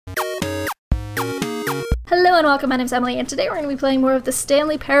Hello and welcome, my name's Emily, and today we're going to be playing more of the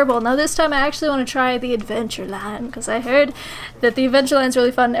Stanley Parable. Now this time I actually want to try the adventure line, because I heard that the adventure line's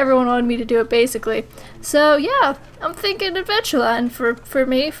really fun and everyone wanted me to do it basically. So yeah, I'm thinking adventure line for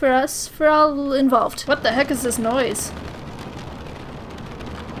me, for us, for all involved. What the heck is this noise?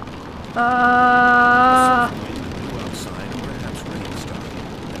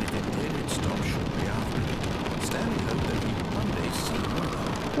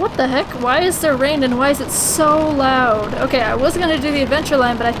 What the heck? Why is there rain and why is it so loud? Okay, I was gonna do the adventure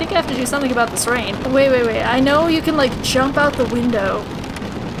line, but I think I have to do something about this rain. Wait. I know you can like jump out the window,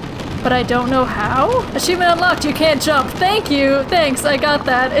 but I don't know how? Achievement unlocked, you can't jump. Thank you, thanks, I got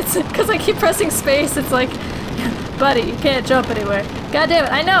that. It's because I keep pressing space, it's like, buddy, you can't jump anywhere. God damn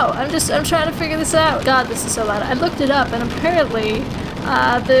it, I know, I'm trying to figure this out. God, this is so loud. I looked it up and apparently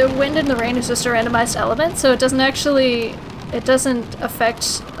the wind and the rain is just a randomized element, so it doesn't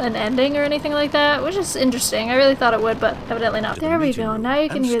affect an ending or anything like that, which is interesting. I really thought it would, but evidently not. There we go, now you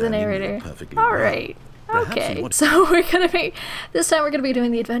can hear the narrator. Alright, okay. So this time we're gonna be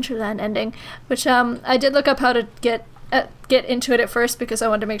doing the Adventureland ending, which I did look up how to get into it at first because I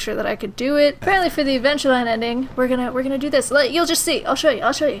wanted to make sure that I could do it. Apparently for the Adventureland ending, we're gonna do this. You'll just see, I'll show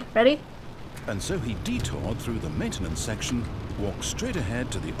you. Ready? And so he detoured through the maintenance section, walked straight ahead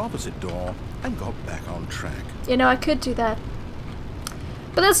to the opposite door, and got back on track. You know, I could do that.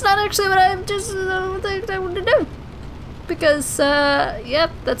 But that's not actually what I want to do. Because, yep,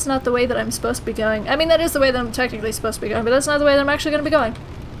 that's not the way that I'm supposed to be going. I mean, that is the way that I'm technically supposed to be going, but that's not the way that I'm actually going to be going.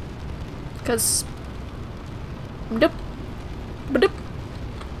 Because... Doop. Ba-doop.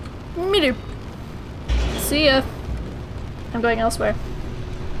 Me-doop. See ya. I'm going elsewhere.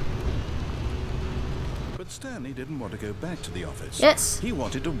 Stanley didn't want to go back to the office. Yes. He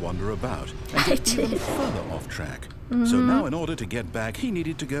wanted to wander about and get even further off track. So now in order to get back, he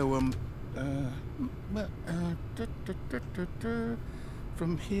needed to go,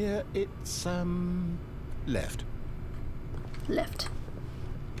 from here it's, left. Left.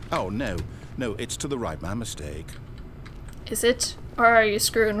 Oh, no, it's to the right, my mistake. Is it? Or are you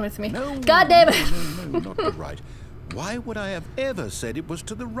screwing with me? No. God damn it! No, not the right. Why would I have ever said it was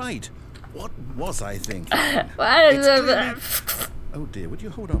to the right? What was I thinking? Oh dear, would you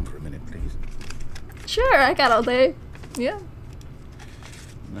hold on for a minute, please? Sure, I got all day. Yeah.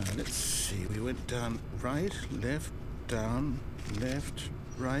 Now, let's see. We went down right, left, down, left,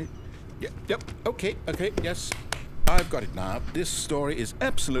 right. Yep, okay, yes. I've got it now. This story is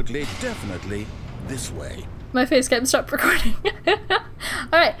absolutely, definitely this way. My face cam stopped recording.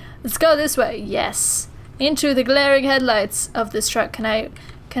 Alright, let's go this way. Yes. Into the glaring headlights of this truck. Can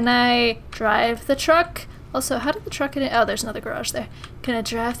I drive the truck? Also, how did the truck get in? Oh, there's another garage there. Can I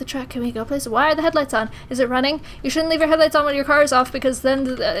drive the truck? Can we go places? Why are the headlights on? Is it running? You shouldn't leave your headlights on when your car is off because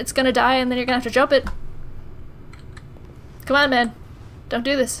then it's gonna die and then you're gonna have to jump it. Come on, man. Don't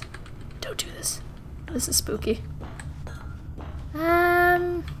do this. Don't do this. This is spooky.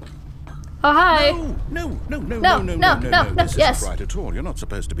 Oh, hi. No. This Yes. isn't right at all. You're not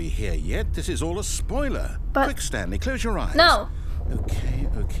supposed to be here yet. This is all a spoiler. But quick, Stanley, close your eyes. No. Okay.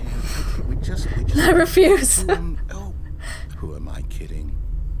 We just I refuse. Oh, who am I kidding?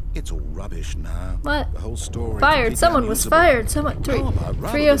 It's all rubbish now. What? The whole story. Fired. Someone was fired. Someone.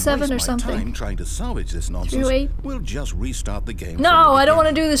 307 or something. Time trying to salvage this nonsense. 308. We'll just restart the game. No, I don't want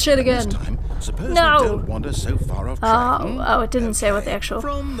to do this shit again. This time, suppose we No. don't wander so far off track. Oh, it didn't say what the actual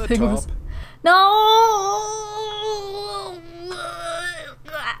From the thing top. was. No.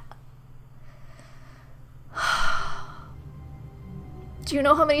 Do you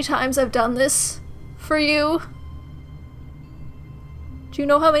know how many times I've done this for you? Do you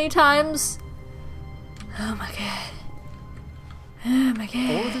know how many times? Oh my god. Oh my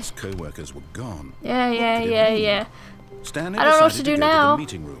god. All of his co-workers were gone. Yeah. Stanley I don't know what decided to do go now. To the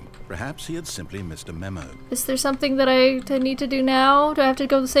meeting room. Perhaps he had simply missed a memo. Is there something that I need to do now? Do I have to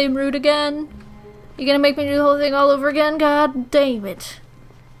go the same route again? You gonna make me do the whole thing all over again? God damn it.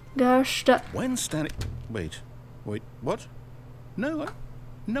 Gosh, When Stanley... Wait, what? No,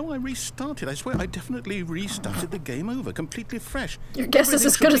 I restarted. I swear, I definitely restarted the game over, completely fresh. your guess is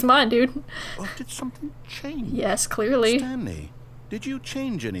as good as mine, dude. Oh, did something change? Yes, clearly. Stanley, did you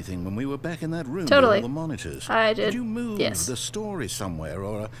change anything when we were back in that room Totally. with all the monitors? I did. Did you move Yes. the story somewhere,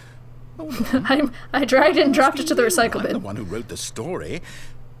 or... I dragged it and dropped it to the recycle I'm the bin. one who wrote the story. It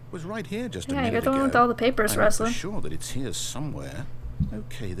was right here just a Yeah, minute you're the ago. one with all the papers, I'm wrestling. sure that it's here somewhere.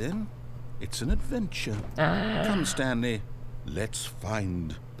 Okay, then. It's an adventure. Come, Stanley. Let's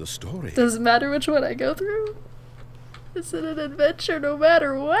find the story. Does it matter which one I go through? Is it an adventure no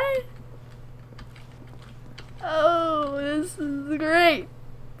matter what? Oh, this is great.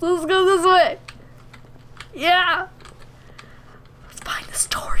 Let's go this way. Yeah! Find the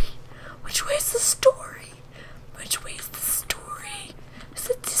story. Which way is the story? Which way is the story? Is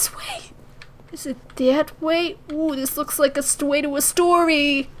it this way? Is it that way? Ooh, this looks like a way to a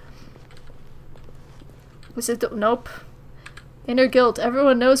story. Was it the— nope. Inner guilt.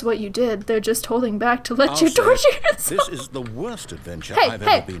 Everyone knows what you did. They're just holding back to let you torture yourself. This is the worst adventure Hey, I've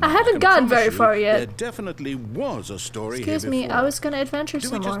ever been on. I haven't gotten very far yet. There definitely was a story Excuse here me, before. I was gonna adventure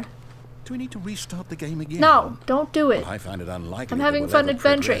some more. Do we need to restart the game again? No, don't do it. Well, I find it unlikely. I'm that having we'll fun ever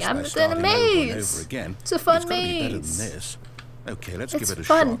adventuring. progress I'm by in a starting over and maze. over again. It's a fun It's gotta be better than maze. this. Okay, let's It's give it a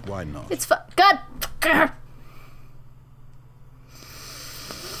fun. shot. Why not? It's fun. God!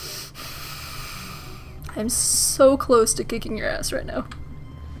 I'm so close to kicking your ass right now.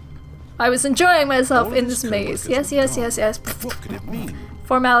 I was enjoying myself All in of this his maze. co-workers Yes, were yes, gone. yes, yes. What could it mean?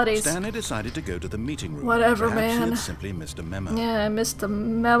 Formalities. Stanley decided to go to the meeting room. Whatever, Perhaps man. He had simply missed a memo. Yeah, I missed the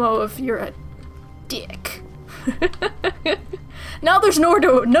memo of you're a dick. Now there's no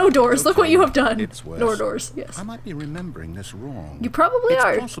doors. Look what you have done. It's worse. No doors, yes. I might be remembering this wrong. You probably it's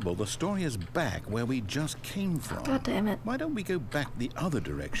are. possible the story is back where we just came from. God damn it. Why don't we go back the other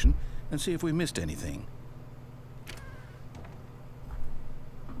direction and see if we missed anything?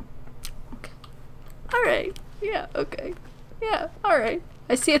 Alright. Yeah, okay. Yeah, alright.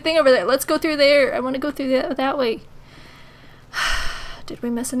 I see a thing over there. Let's go through there. I want to go through that way. Did we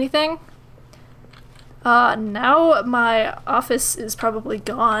miss anything? Now my office is probably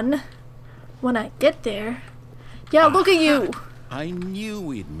gone when I get there. Yeah, look at you! I knew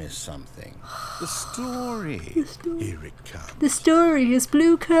we'd miss something. The story. Here it comes. The story is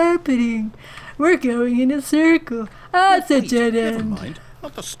blue carpeting. We're going in a circle. Ah, it's a Wait, dead never end. mind.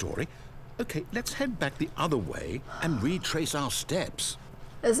 Not the story. Okay, let's head back the other way and retrace our steps.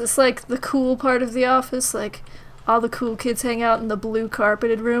 Is this like the cool part of the office? Like all the cool kids hang out in the blue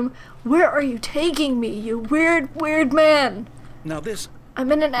carpeted room? Where are you taking me, you weird, weird man? Now this... I'm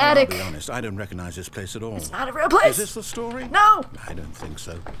in an Well, attic. I'll be honest, I don't recognize this place at all. It's not a real place. Is this the story? No! I don't think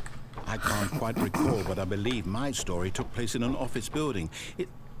so. I can't quite recall, but I believe my story took place in an office building.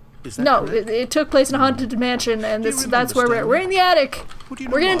 Is that No, correct? it took place in a haunted mansion, and Do you that's where remember, we're in the attic. Well, do you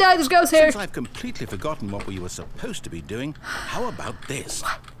We're know gonna what? die. There's ghosts here. Since I've completely forgotten what we were supposed to be doing, how about this?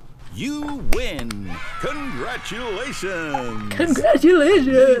 You win! Congratulations! You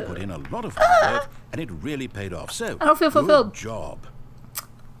Congratulations! put in a lot of hard work, and it really paid off. So, I don't feel fulfilled. good job.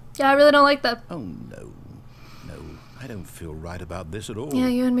 Yeah, I really don't like that. Oh no, I don't feel right about this at all. Yeah,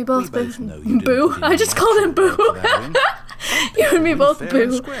 you and me both, We boo. know you didn't Boo? put in I just much called him work Boo. for that win. Some You and me people both, win fair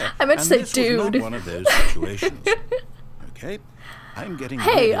and Boo. square, I meant to and say this was dude. not one of those situations. Okay, I'm getting.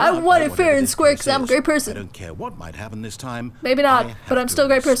 Hey, weirded I out won by it fair whatever and this square place 'cause I'm a is. great person. I don't care what might happen this time. Maybe not, I have but I'm to still a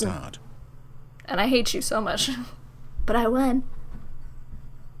great person. restart. And I hate you so much. But I won.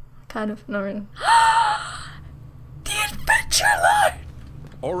 Kind of. No, really. The adventure line!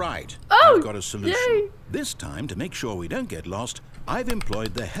 All right, Oh, I've got a solution. yay. This time, to make sure we don't get lost, I've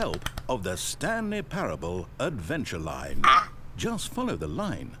employed the help of the Stanley Parable adventure line. Just follow the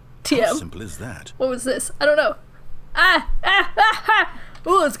line. How TM. simple is that? What was this? I don't know.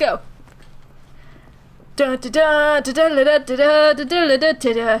 Ooh, let's go.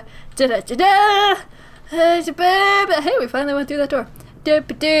 Hey, we finally went through that door. You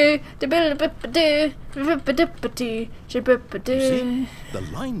see, the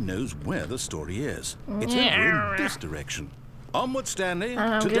line knows where the story is. It's over in this direction. Onward, Stanley.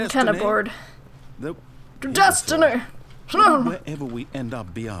 I'm to getting destiny. kind of bored. The, Destiny! Wherever we end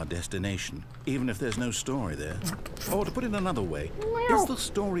up be our destination, even if there's no story there. Or to put it another way, is the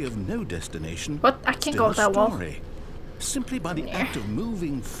story of no destination What? I can't still go a with that wall. story? Simply by the act of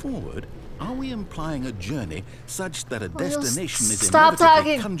moving forward, are we implying a journey such that a destination is stop inevitably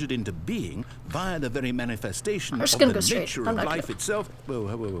talking. conjured into being via the very manifestation I'm just of gonna the go straight. nature I'm of not life gonna- itself?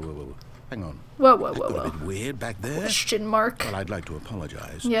 Whoa. Hang on. Whoa, That got a bit weird back there. Question mark. Well, I'd like to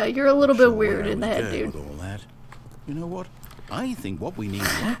apologize. Yeah, you're a little Sure bit weird where I in the was head, going dude. with all that. You know what? I think what we need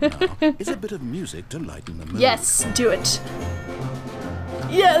right now is a bit of music to lighten the mood. Yes, do it.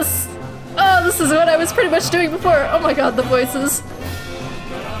 Yes! Oh, this is what I was pretty much doing before. Oh my god, the voices.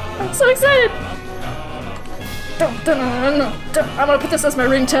 I'm so excited. I'm gonna put this as my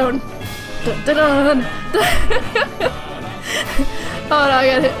ringtone. Oh no,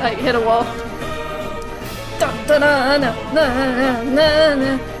 I hit a wall.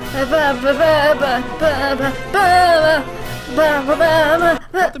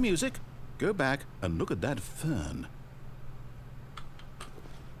 Got the music. Go back and look at that fern.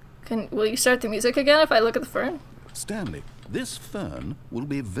 Will you start the music again if I look at the fern? Stanley, this fern will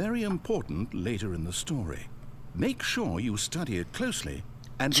be very important later in the story. Make sure you study it closely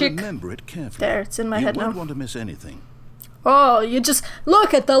And Chick. remember it carefully. There, it's in my head now. You won't want to miss anything. Oh, you just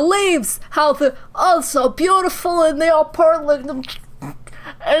look at the leaves, how they're all so beautiful and they all part like them.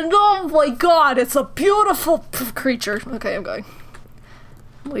 And oh my god, it's a beautiful creature. Okay, I'm going.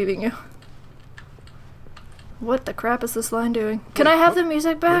 I'm leaving you. What the crap is this line doing? Can I have the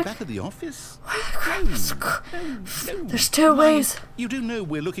music back? We're back at the office? What the crap is... No. There's two ways. You do know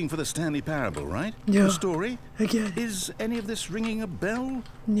we're looking for the Stanley Parable, right? Yeah. The story? Again. Is any of this ringing a bell?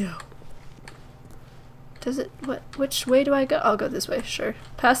 No. Does it... What? Which way do I go? I'll go this way, sure.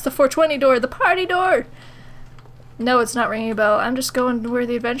 Past the 420 door, the party door! No, it's not ringing a bell. I'm just going where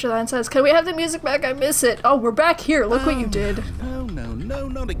the adventure line says. Can we have the music back? I miss it. Oh, we're back here. Look what you did. No,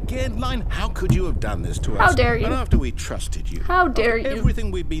 not again. Line, how could you have done this to us? How dare you? And after we trusted you. How dare you?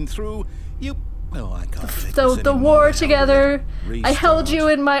 Everything we've been through, you... Well, I can't take So this the anymore. war together. I held Restart. you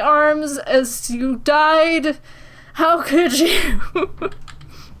in my arms as you died. How could you?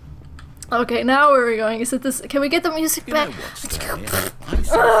 Okay, now where are we going? Is it this? Can we get the music You back? know what, Stanley? I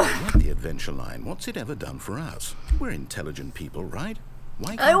simply want the adventure line. What's it ever done for us? We're intelligent people, right?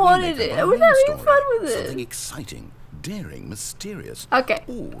 Why can't I we wanted make it. up I our was own having story? fun with it. Something exciting, daring, mysterious. Okay.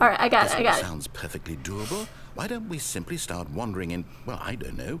 Ooh, All right, I got it. this I got it. sounds perfectly doable. Why don't we simply start wandering in, well, I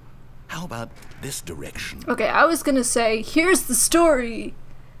don't know. How about this direction? Okay, I was gonna say, here's the story.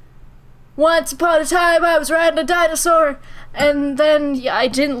 Once upon a time, I was riding a dinosaur, and then yeah, I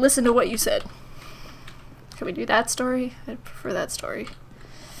didn't listen to what you said. Can we do that story? I prefer that story.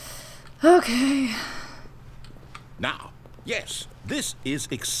 Okay. Now, yes, this is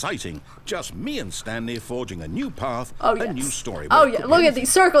exciting. Just me and Stanley forging a new path, Oh, a yes. new story. Oh, Well, it yeah, could look be at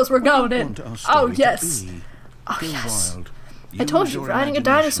these circles we're going in. want our Oh, story to yes. be. Oh, Go yes. wild. I told Use you, your riding a imagination.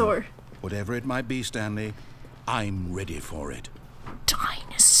 dinosaur. Whatever it might be, Stanley, I'm ready for it.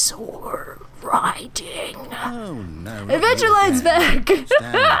 Dinosaur riding. Oh, no. not Adventure you Line's again. back.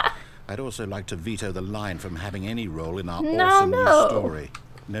 Stanley, I'd also like to veto the line from having any role in our No, awesome no. new story.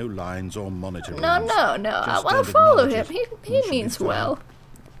 No lines or monitoring. No. I Just want don't to follow acknowledge him. it. He It should be means fine. well.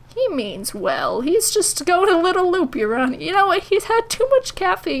 He means well. He's just going a little loopy around. You know what? He's had too much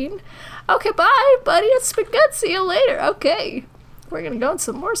caffeine. Okay, bye, buddy. It's been good. See you later. Okay. We're gonna go in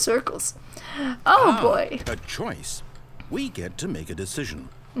some more circles. Oh, boy. A choice. We get to make a decision.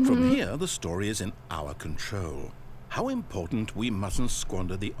 Mm-hmm. From here, the story is in our control. How important we mustn't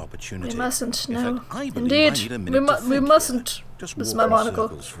squander the opportunity. We mustn't, In no. fact, I believe Indeed. I need a minute to We think mustn't. here. Just This is walk my in monocle.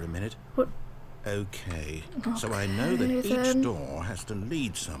 circles for a minute. What? Okay. So I know that Okay, each then. door has to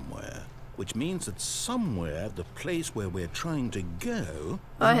lead somewhere, which means that somewhere, the place where we're trying to go,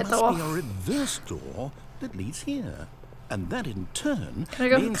 Oh, I there hit the must wall. be a reverse door that leads here. And that in turn Can I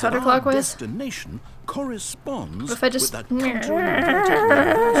go means that our counterclockwise? destination corresponds What if I just- with the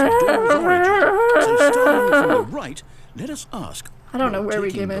counter-important door's origin. So starting from the right, let us ask, I don't know will where we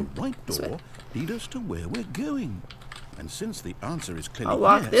taking came in. the right This way. door lead us to where we're going? And since the answer is clearly I'll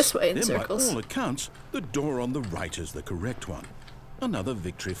walk yes, this way in then circles. by all accounts, the door on the right is the correct one. Another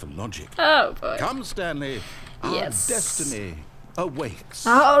victory for logic. Oh, boy. Come, Stanley. Our Yes. destiny awaits.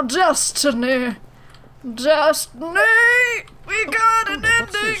 Our destiny. Destiny! We got an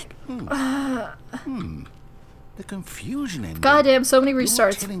What's ending! this? The confusion ending. Goddamn, so many You're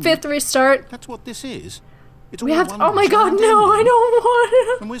restarts. telling me 5th restart. That's what this is. It's We all have to. one Oh my god, giant no, I ending. don't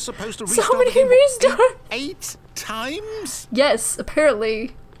want And we're supposed to So restart many again restarts. eight times? Yes,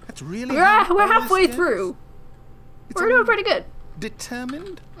 apparently. That's really We're, how we're all this halfway gets? through. It's We're doing all pretty good.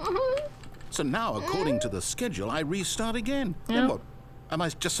 Determined? So now, according to the schedule, I restart again. Yeah. Then what? Am I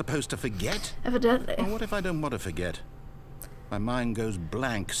just supposed to forget? Evidently. Or what if I don't want to forget? My mind goes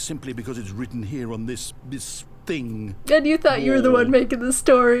blank simply because it's written here on this thing. And you thought you were the Whoa. one making the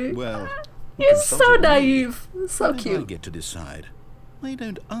story. Well, You're so consulted me. naive. So Why don't I cute. get to decide? Why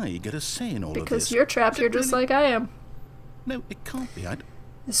don't I get a say in all of this? Because you're trapped Is it here just really- like I am. No, it can't be.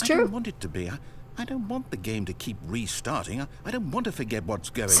 It's I true. don't want it to be. I don't want the game to keep restarting. I don't want to forget what's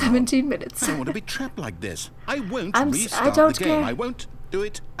going on. 17 minutes. I don't want to be trapped like this. I won't I restart don't the game. care. I won't do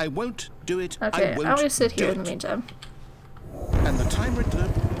it. I won't do it. Okay, I I'm won't gonna sit do here in it. the meantime. And the timer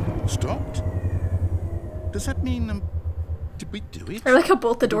stopped? Does that mean, did we do it? I like how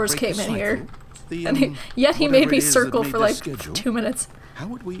both the Did we doors break came the in here. cycle? The, And yet he whatever made me it is that circle made for this like schedule? 2 minutes. How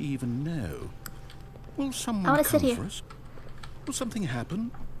would we even know? Will someone wanna come sit here. for us? Will something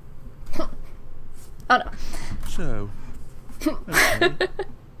happen? Oh no. So, okay.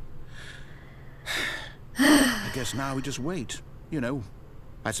 I guess now we just wait. You know,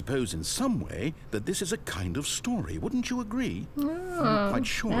 I suppose in some way that this is a kind of story. Wouldn't you agree? I'm not quite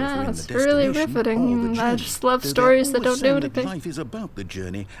sure if we're Yeah, in it's the really destination riveting. or the I journey. just love Though they're stories that always don't do saying that anything. life is about the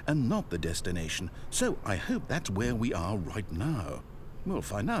journey and not the destination. So I hope that's where we are right now. We'll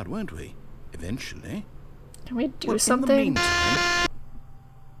find out, won't we? Eventually. Can we do Well, something?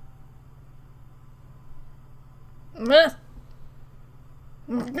 In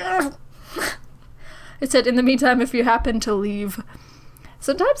the meantime... It said, in the meantime, if you happen to leave.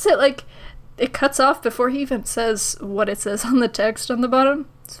 Sometimes it cuts off before he even says what it says on the text on the bottom.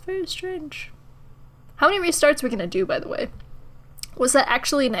 It's very strange. How many restarts are we gonna do, by the way? Was that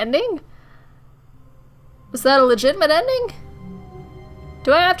actually an ending? Was that a legitimate ending?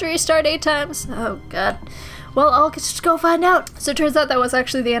 Do I have to restart 8 times? Oh god. Well, I'll just go find out. So it turns out that was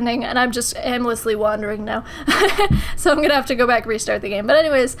actually the ending, and I'm just aimlessly wandering now. So I'm gonna have to go back and restart the game. But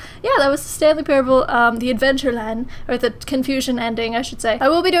anyways, yeah, that was the Stanley Parable, the adventure line, or the confusion ending, I should say. I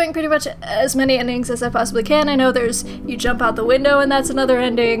will be doing pretty much as many endings as I possibly can. I know there's you jump out the window and that's another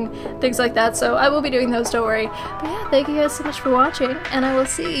ending, things like that, so I will be doing those, don't worry. But yeah, thank you guys so much for watching, and I will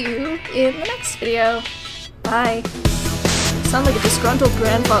see you in the next video. Bye. Sound like a disgruntled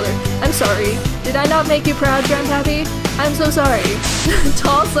grandfather. I'm sorry. Did I not make you proud, Grandpappy? I'm so sorry.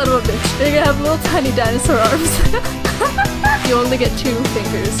 Tall son of a bitch. You're gonna have little tiny dinosaur arms. You only get 2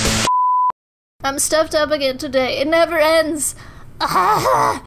 fingers. I'm stuffed up again today. It never ends.